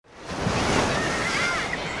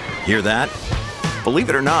Hear that?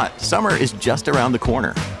 Believe it or not, summer is just around the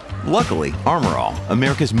corner. Luckily, Armor All,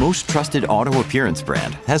 America's most trusted auto appearance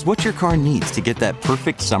brand, has what your car needs to get that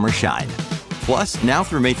perfect summer shine. Plus, now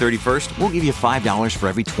through May 31st, we'll give you $5 for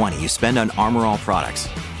every $20 you spend on Armor All products.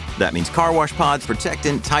 That means car wash pods,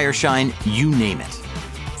 protectant, tire shine, you name it.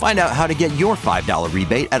 Find out how to get your $5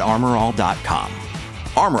 rebate at armorall.com.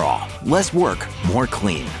 Armor All, less work, more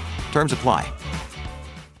clean. Terms apply.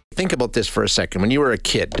 Think about this for a second. When you were a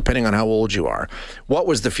kid, depending on how old you are, what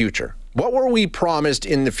was the future? What were we promised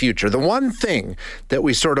in the future? The one thing that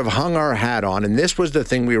we sort of hung our hat on, and this was the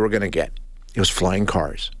thing we were going to get, it was flying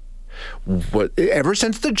cars. Ever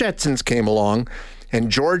since the Jetsons came along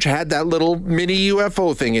and George had that little mini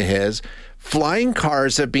UFO thing of his, flying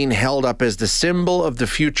cars have been held up as the symbol of the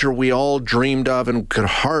future we all dreamed of and could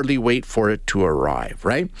hardly wait for it to arrive,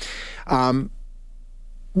 right? Well,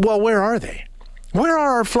 where are they? Where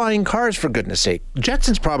are our flying cars, for goodness sake?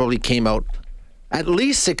 Jetsons probably came out at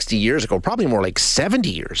least 60 years ago, probably more like 70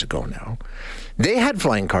 years ago now. They had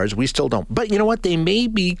flying cars, we still don't. But you know what? They may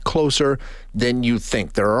be closer than you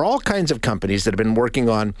think. There are all kinds of companies that have been working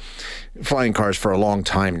on flying cars for a long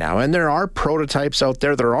time now, and there are prototypes out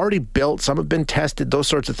there that are already built. Some have been tested, those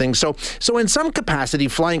sorts of things. So in some capacity,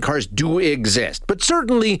 flying cars do exist. But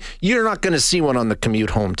certainly, you're not going to see one on the commute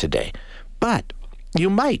home today. But you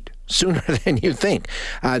might sooner than you think.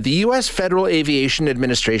 The U.S. Federal Aviation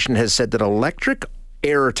Administration has said that electric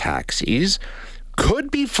air taxis could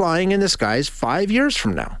be flying in the skies 5 years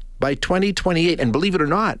from now, by 2028. And believe it or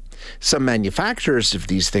not, some manufacturers of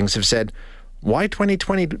these things have said, why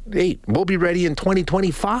 2028? We'll be ready in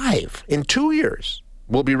 2025. In 2 years,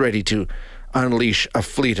 we'll be ready to unleash a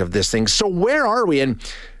fleet of this thing. So where are we? And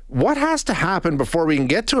what has to happen before we can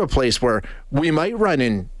get to a place where we might run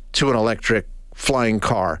into an electric flying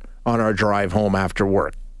car on our drive home after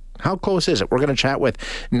work? How close is it? We're going to chat with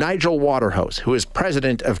Nigel Waterhouse, who is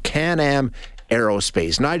president of Can-Am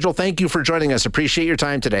Aerospace. Nigel, thank you for joining us. Appreciate your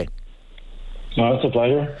time today. No, it's a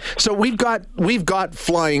pleasure. So we've got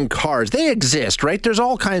flying cars. They exist, right? There's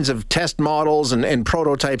all kinds of test models and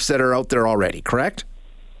prototypes that are out there already, correct?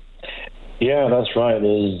 Yeah, that's right.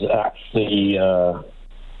 There's actually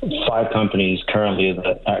 5 companies currently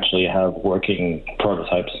that actually have working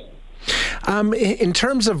prototypes. In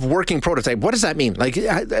terms of working prototype, what does that mean? Like,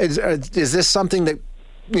 is this something that,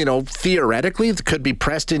 theoretically could be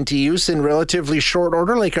pressed into use in relatively short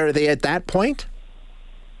order? Like, are they at that point?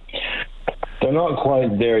 They're not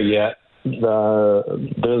quite there yet.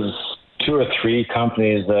 There's 2 or 3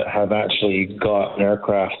 companies that have actually got an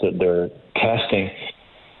aircraft that they're testing,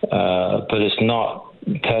 but it's not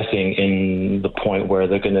testing in the point where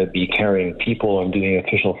they're going to be carrying people and doing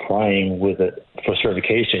official flying with it for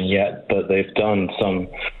certification yet, but they've done some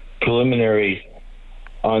preliminary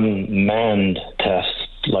unmanned tests.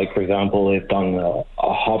 Like, for example, they've done a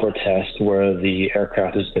hover test where the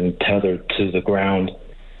aircraft has been tethered to the ground,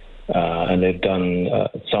 and they've done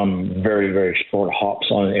some very, very short hops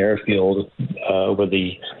on an airfield where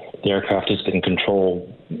the aircraft has been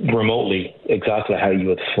controlled remotely, exactly how you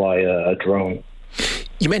would fly a drone.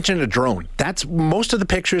 You mentioned a drone. That's most of the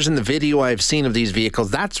pictures and the video I've seen of these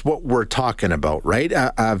vehicles. That's what we're talking about, right?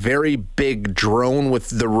 A very big drone with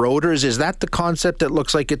the rotors. Is that the concept that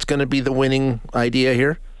looks like it's going to be the winning idea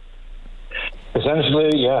here?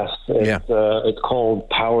 Essentially, yes. It's called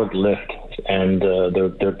powered lift, and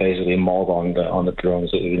they're basically modeled on the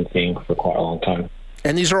drones that we've been seeing for quite a long time.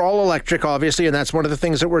 And these are all electric, obviously, and that's one of the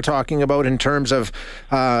things that we're talking about in terms of,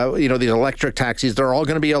 these electric taxis. They're all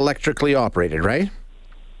going to be electrically operated, right?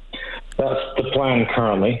 That's the plan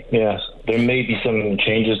currently, yes. There may be some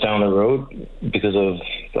changes down the road because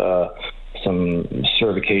of some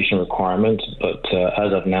certification requirements, but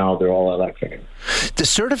as of now, they're all electric. The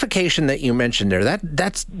certification that you mentioned there,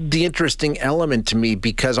 that's the interesting element to me,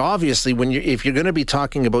 because obviously if you're going to be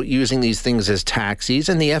talking about using these things as taxis,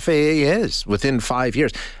 and the FAA is within 5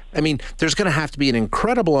 years, I mean, there's going to have to be an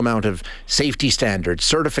incredible amount of safety standards,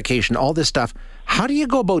 certification, all this stuff. How do you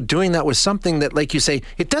go about doing that with something that, like you say,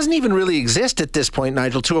 it doesn't even really exist at this point,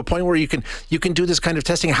 Nigel, to a point where you can do this kind of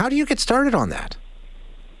testing? How do you get started on that?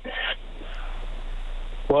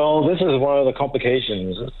 Well, this is one of the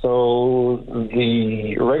complications. So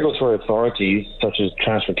the regulatory authorities, such as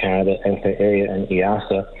Transport Canada, FAA, and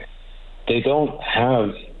EASA, they don't have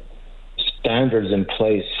standards in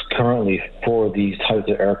place currently for these types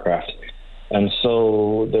of aircraft. And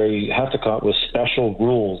so they have to come up with special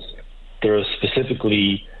rules that are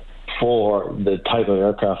specifically for the type of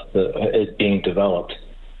aircraft that is being developed.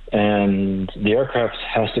 And the aircraft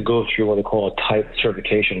has to go through what they call a type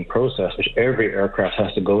certification process, which every aircraft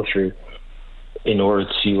has to go through in order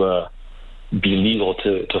to be legal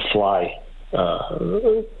to fly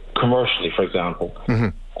commercially, for example.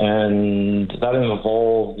 And that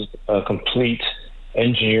involves a complete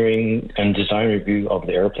engineering and design review of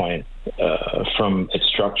the airplane, from its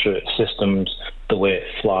structure, its systems, the way it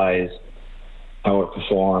flies, how it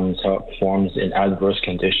performs in adverse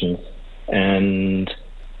conditions. And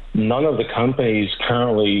none of the companies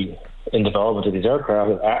currently in development of these aircraft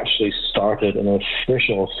have actually started an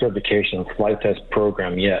official certification and flight test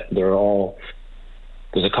program yet. There's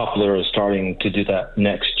a couple that are starting to do that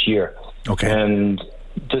next year. Okay. And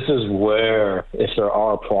this is where, if there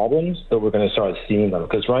are problems, that we're going to start seeing them.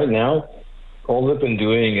 Because right now, all they've been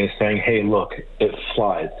doing is saying, hey, look, it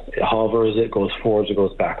flies. It hovers, it goes forwards, it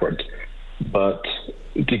goes backwards. But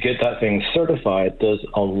to get that thing certified, there's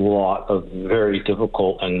a lot of very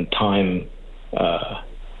difficult and time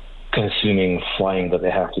consuming flying that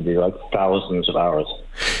they have to do, like thousands of hours.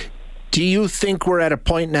 Do you think we're at a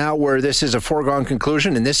point now where this is a foregone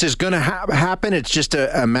conclusion and this is going to happen? It's just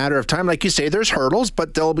a matter of time. Like you say, there's hurdles,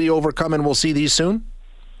 but they'll be overcome and we'll see these soon?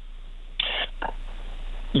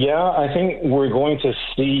 Yeah, I think we're going to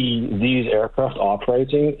see these aircraft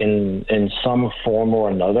operating in some form or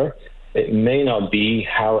another. It may not be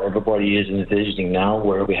how everybody is envisioning now,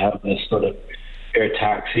 where we have this sort of air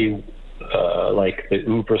taxi, like the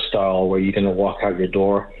Uber style, where you're going to walk out your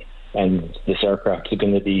door and this aircraft is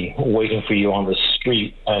going to be waiting for you on the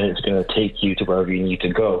street and it's going to take you to wherever you need to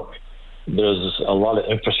go. There's a lot of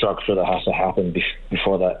infrastructure that has to happen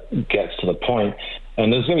before that gets to the point.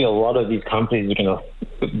 And there's going to be a lot of these companies that are going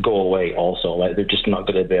to go away also. Like, they're just not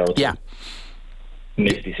going to be able to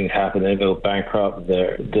make these things happen. They go bankrupt.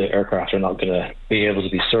 The aircraft are not going to be able to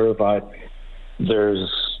be certified. There's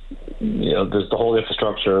the whole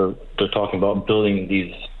infrastructure. They're talking about building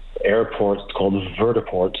these airports called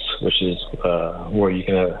vertiports, which is where you're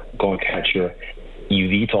going to go and catch your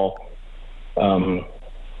eVTOL.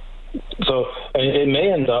 So it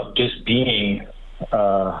may end up just being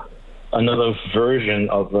another version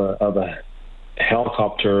of a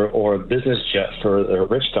helicopter or a business jet for the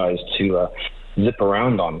rich guys to zip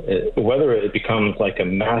around on. Whether it becomes like a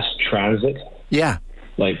mass transit,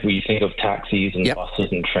 like we think of taxis and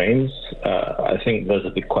buses and trains, I think there's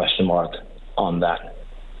a big question mark on that.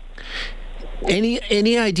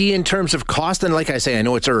 Any idea in terms of cost? And like I say, I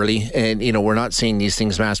know it's early and, we're not seeing these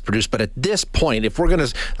things mass produced, but at this point, if we're going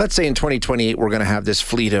to, let's say in 2028, we're going to have this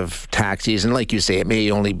fleet of taxis, and like you say, it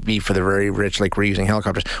may only be for the very rich, like we're using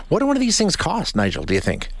helicopters. What do one of these things cost, Nigel, do you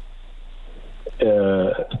think?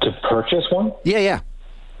 To purchase one? Yeah.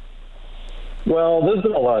 Well, there's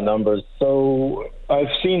been a lot of numbers. So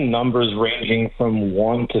I've seen numbers ranging from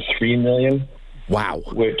 $1 to $3 million. Wow.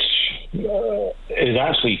 Which is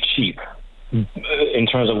actually cheap in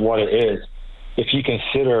terms of what it is. If you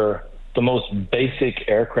consider the most basic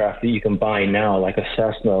aircraft that you can buy now, like a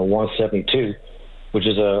Cessna 172, which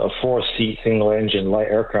is a 4-seat single-engine light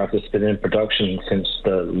aircraft that's been in production since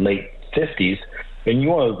the late 50s, and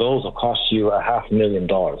one of those will cost you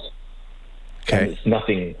 $500,000. Okay. And it's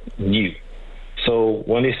nothing new. So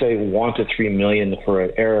when they say $1 to $3 million for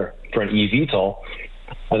an eVTOL,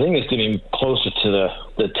 I think it's going to be closer to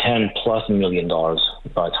the $10+ million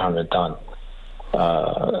by the time they're done.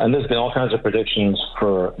 And there's been all kinds of predictions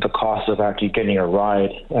for the cost of actually getting a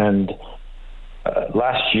ride. And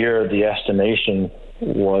last year, the estimation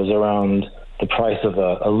was around the price of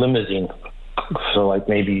a limousine, so like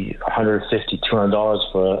maybe $150,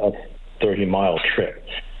 $200 for a 30-mile trip.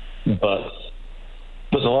 But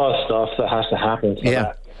there's a lot of stuff that has to happen for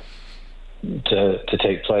that to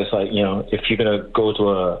take place. Like, if you're going to go to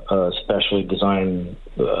a specially designed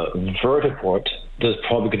vertiport, there's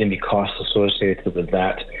probably going to be costs associated with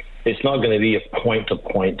that. It's not going to be a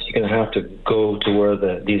point-to-point. You're going to have to go to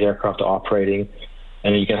where these aircraft are operating,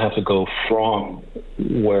 and you're going to have to go from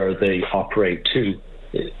where they operate to.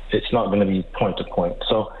 It's not going to be point-to-point.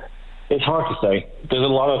 So it's hard to say. There's a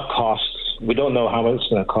lot of costs. We don't know how much it's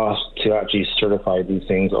going to cost to actually certify these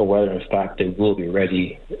things, or whether, in fact, they will be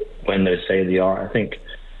ready when they say they are. I think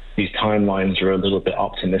these timelines are a little bit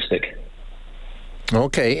optimistic.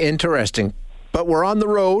 Okay, interesting. But we're on the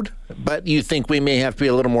road, but you think we may have to be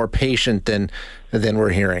a little more patient than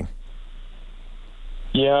we're hearing?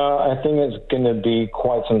 Yeah, I think it's going to be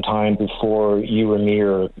quite some time before you and me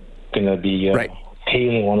are going to be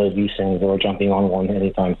hailing one of these things or jumping on one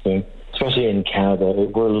anytime soon. Especially in Canada,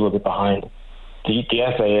 we're a little bit behind. The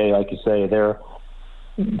FAA, like you say, they're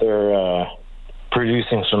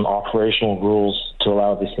producing some operational rules to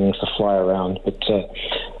allow these things to fly around, but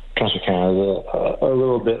Transport Canada a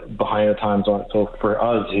little bit behind the times on it. So for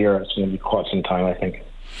us here, it's going to be quite some time, I think.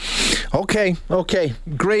 Okay.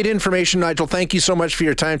 Great information, Nigel. Thank you so much for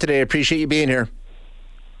your time today. I appreciate you being here.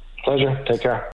 Pleasure. Take care.